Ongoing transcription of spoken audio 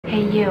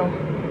Hey you,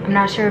 I'm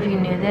not sure if you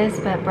knew this,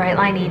 but bright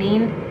line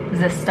eating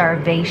is a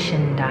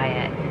starvation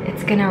diet.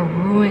 It's gonna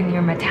ruin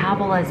your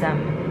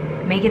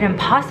metabolism, make it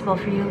impossible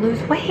for you to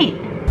lose weight.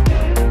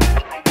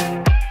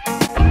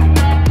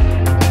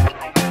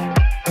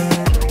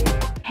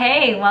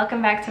 Hey,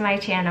 welcome back to my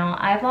channel.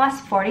 I've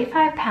lost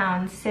 45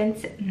 pounds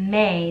since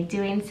May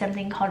doing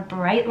something called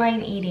bright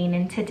line eating,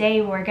 and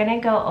today we're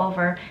gonna go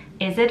over,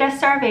 is it a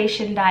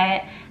starvation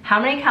diet? How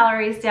many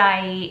calories do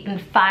I eat?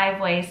 And 5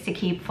 ways to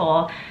keep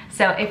full.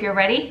 So if you're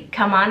ready,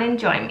 come on and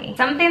join me.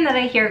 Something that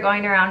I hear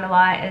going around a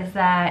lot is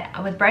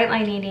that with bright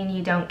line eating,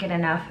 you don't get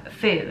enough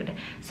food.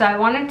 So I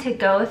wanted to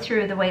go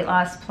through the weight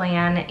loss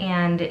plan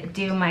and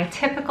do my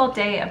typical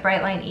day of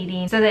bright line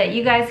eating so that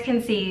you guys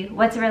can see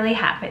what's really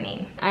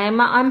happening.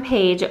 I'm on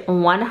page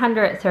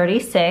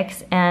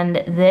 136, and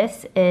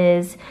this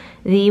is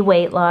the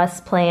weight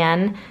loss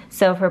plan.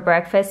 So for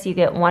breakfast, you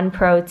get 1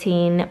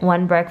 protein,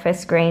 1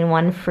 breakfast grain,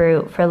 1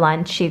 fruit. For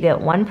lunch, you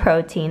get 1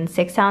 protein,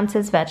 6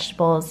 ounces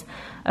vegetables,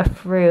 a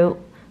fruit,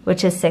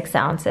 which is 6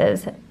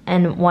 ounces,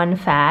 and 1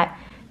 fat.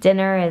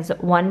 Dinner is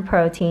 1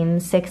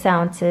 protein, 6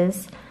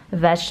 ounces,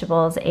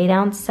 vegetables,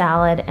 8-ounce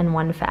salad, and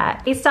 1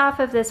 fat. Based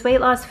off of this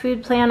weight loss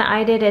food plan,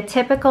 I did a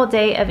typical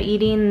day of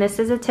eating. This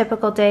is a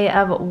typical day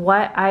of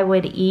what I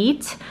would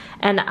eat,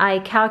 and I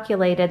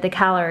calculated the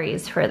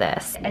calories for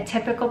this. A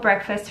typical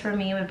breakfast for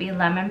me would be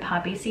lemon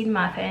poppy seed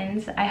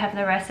muffins. I have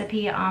the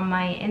recipe on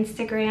my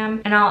Instagram,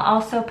 and I'll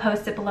also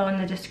post it below in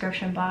the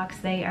description box.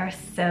 They are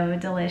so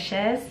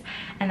delicious,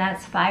 and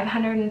that's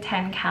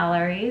 510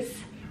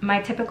 calories. My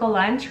typical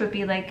lunch would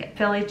be like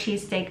Philly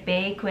cheesesteak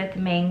bake with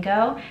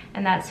mango,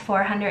 and that's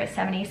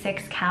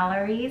 476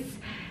 calories.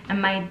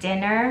 And my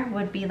dinner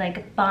would be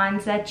like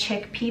Bonza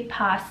chickpea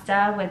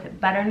pasta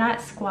with butternut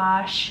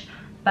squash,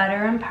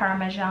 butter and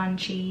Parmesan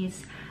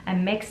cheese, a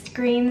mixed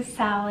green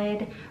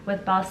salad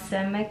with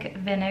balsamic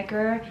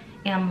vinegar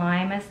and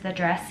lime as the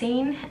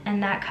dressing,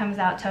 and that comes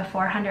out to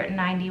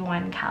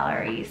 491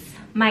 calories.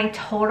 My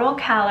total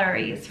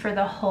calories for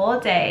the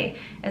whole day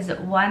is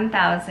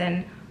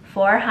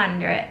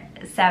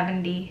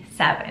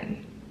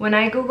 1,477. When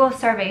I Google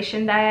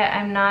starvation diet,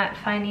 I'm not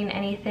finding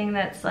anything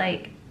that's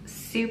like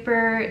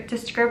super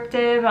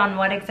descriptive on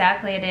what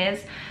exactly it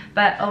is,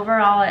 but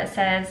overall it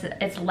says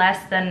it's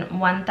less than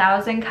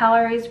 1,000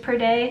 calories per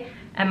day,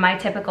 and my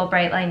typical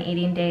bright line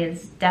eating day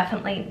is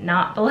definitely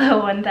not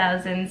below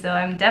 1,000, so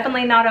I'm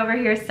definitely not over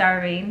here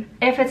starving.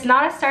 If it's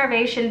not a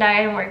starvation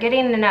diet and we're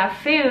getting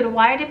enough food,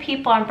 why do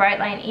people on bright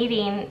line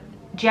eating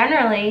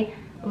generally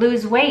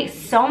lose weight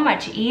so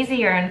much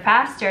easier and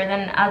faster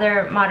than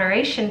other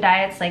moderation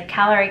diets like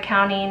calorie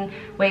counting,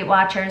 Weight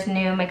Watchers,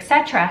 Noom,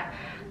 etc.?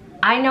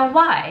 I know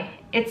why.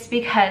 It's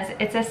because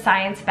it's a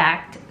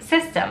science-backed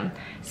system.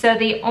 So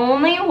the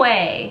only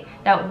way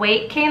that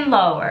weight can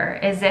lower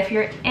is if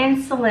your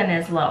insulin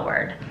is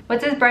lowered. What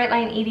does bright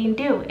line eating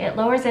do? It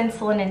lowers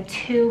insulin in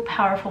 2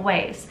 powerful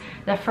ways.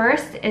 The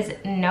first is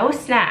no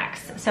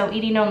snacks, so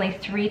eating only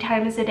 3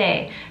 times a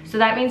day. So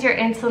that means your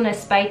insulin is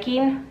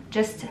spiking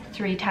just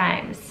 3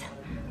 times.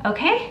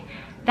 Okay?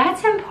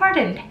 That's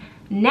important.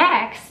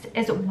 Next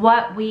is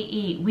what we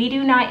eat. We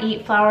do not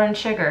eat flour and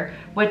sugar,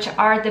 which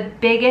are the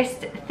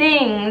biggest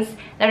things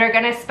that are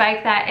gonna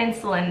spike that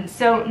insulin.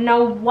 So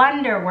no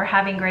wonder we're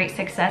having great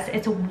success.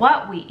 It's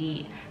what we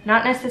eat,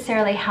 not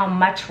necessarily how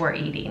much we're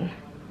eating.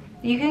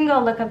 You can go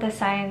look up the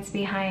science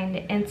behind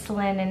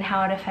insulin and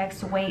how it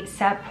affects weight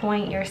set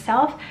point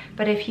yourself,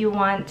 but if you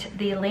want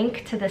the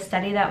link to the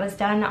study that was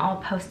done, I'll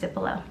post it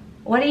below.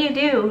 What do you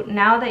do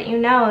now that you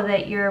know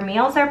that your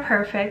meals are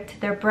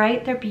perfect, they're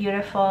bright, they're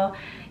beautiful,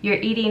 you're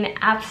eating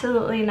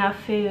absolutely enough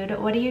food?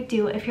 What do you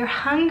do if you're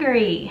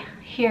hungry?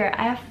 Here,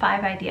 I have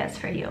 5 ideas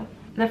for you.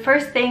 The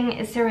first thing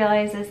is to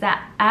realize is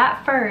that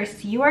at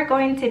first you are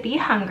going to be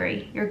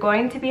hungry. You're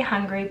going to be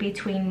hungry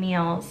between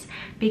meals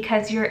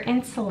because your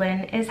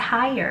insulin is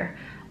higher.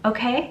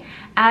 Okay,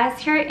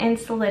 as your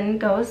insulin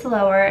goes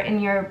lower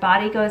and your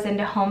body goes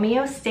into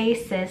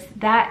homeostasis,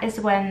 that is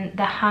when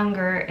the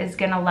hunger is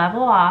gonna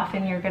level off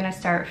and you're gonna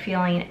start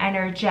feeling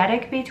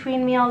energetic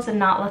between meals and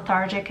not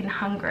lethargic and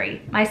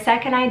hungry. My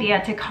second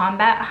idea to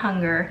combat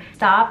hunger: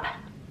 stop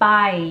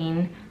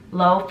buying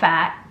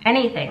low-fat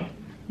anything.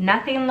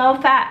 Nothing low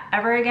fat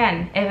ever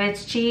again. If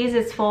it's cheese,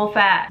 it's full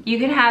fat. You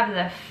can have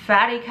the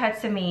fatty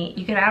cuts of meat.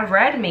 You can have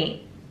red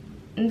meat.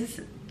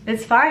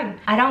 It's fine.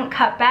 I don't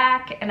cut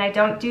back and I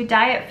don't do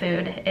diet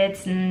food.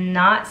 It's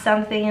not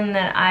something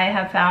that I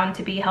have found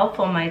to be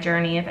helpful in my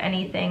journey. If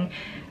anything,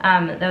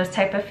 those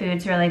type of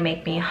foods really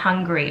make me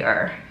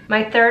hungrier.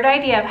 My third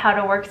idea of how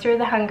to work through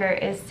the hunger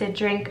is to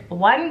drink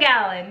 1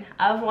 gallon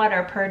of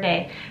water per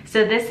day.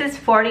 So this is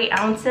 40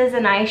 ounces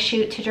and I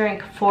shoot to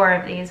drink 4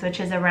 of these,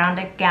 which is around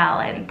 1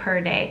 gallon per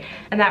day.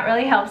 And that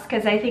really helps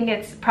because I think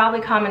it's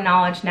probably common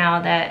knowledge now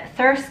that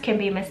thirst can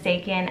be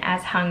mistaken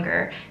as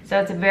hunger.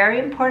 So it's very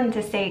important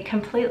to stay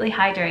completely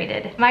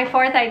hydrated. My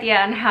fourth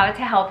idea on how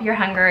to help your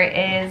hunger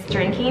is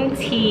drinking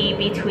tea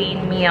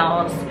between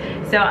meals.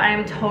 So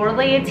I'm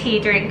totally a tea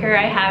drinker.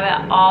 I have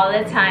it all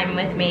the time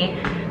with me.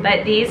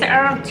 But these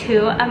are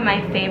two of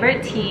my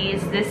favorite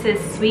teas. This is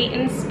Sweet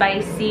and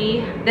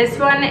Spicy. This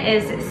one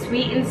is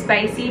Sweet and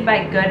Spicy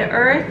by Good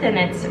Earth, and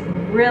it's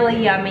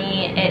really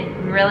yummy. It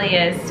really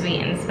is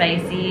sweet and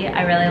spicy.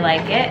 I really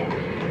like it.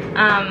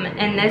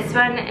 And this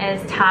one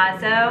is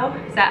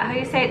Tazo. Is that how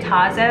you say it?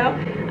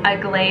 Tazo? A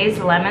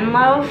glazed lemon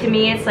loaf. To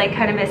me, it's like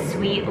kind of a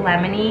sweet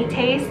lemony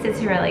taste.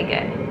 It's really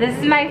good. This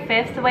is my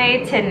 5th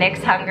way to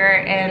nix hunger,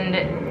 and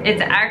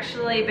it's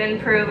actually been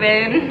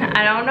proven.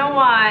 I don't know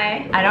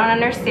why. I don't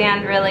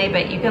understand really,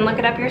 but you can look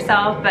it up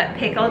yourself. But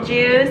pickle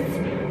juice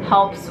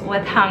helps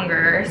with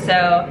hunger.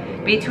 So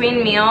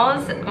between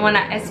meals,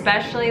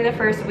 especially the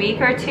first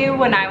week or two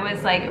when I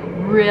was like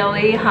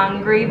really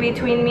hungry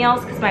between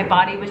meals because my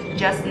body was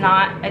just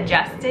not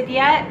adjusted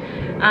yet,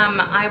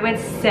 I would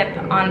sip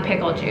on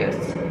pickle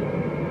juice.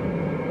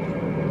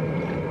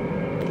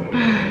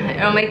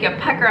 It'll make you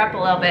pucker up a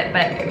little bit,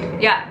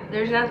 but yeah,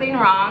 there's nothing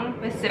wrong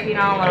with sipping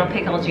on a little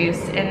pickle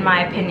juice, in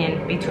my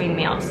opinion, between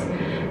meals.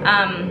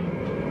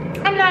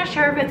 I'm not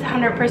sure if it's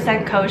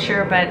 100%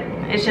 kosher, but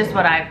it's just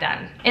what I've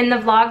done. In the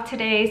vlog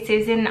today,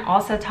 Susan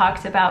also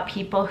talks about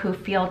people who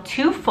feel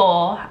too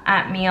full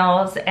at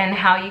meals and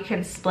how you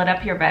can split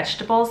up your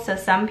vegetables. So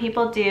some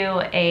people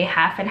do a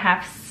half and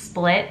half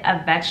split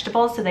of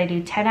vegetables. So they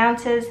do 10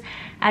 ounces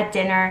at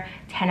dinner,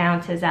 10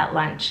 ounces at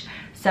lunch.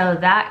 So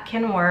that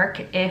can work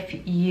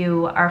if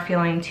you are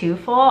feeling too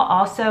full.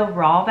 Also,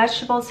 raw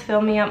vegetables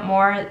fill me up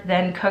more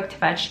than cooked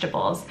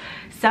vegetables.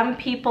 Some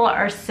people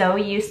are so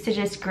used to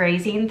just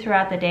grazing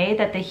throughout the day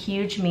that the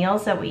huge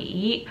meals that we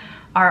eat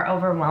are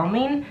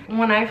overwhelming.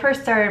 When I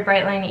first started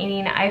Bright Line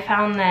Eating, I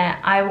found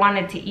that I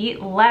wanted to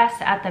eat less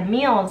at the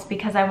meals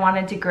because I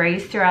wanted to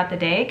graze throughout the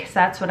day because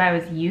that's what I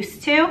was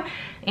used to.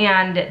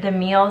 And the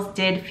meals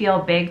did feel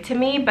big to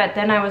me, but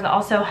then I was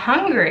also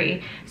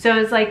hungry. So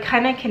it was like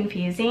kind of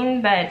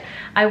confusing, but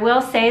I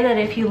will say that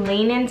if you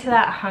lean into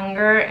that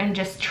hunger and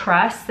just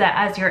trust that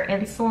as your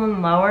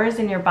insulin lowers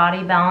and your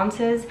body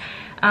balances,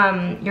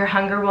 your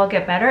hunger will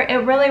get better.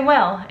 It really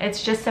will.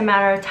 It's just a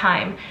matter of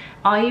time.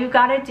 All you've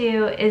got to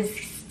do is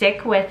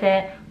stick with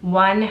it,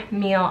 one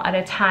meal at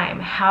a time.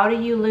 How do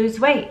you lose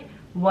weight?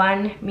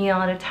 One meal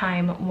at a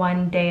time,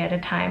 one day at a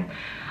time.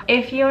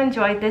 If you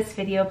enjoyed this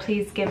video,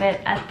 please give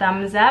it a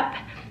thumbs up,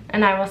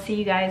 and I will see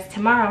you guys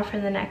tomorrow for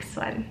the next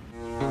one.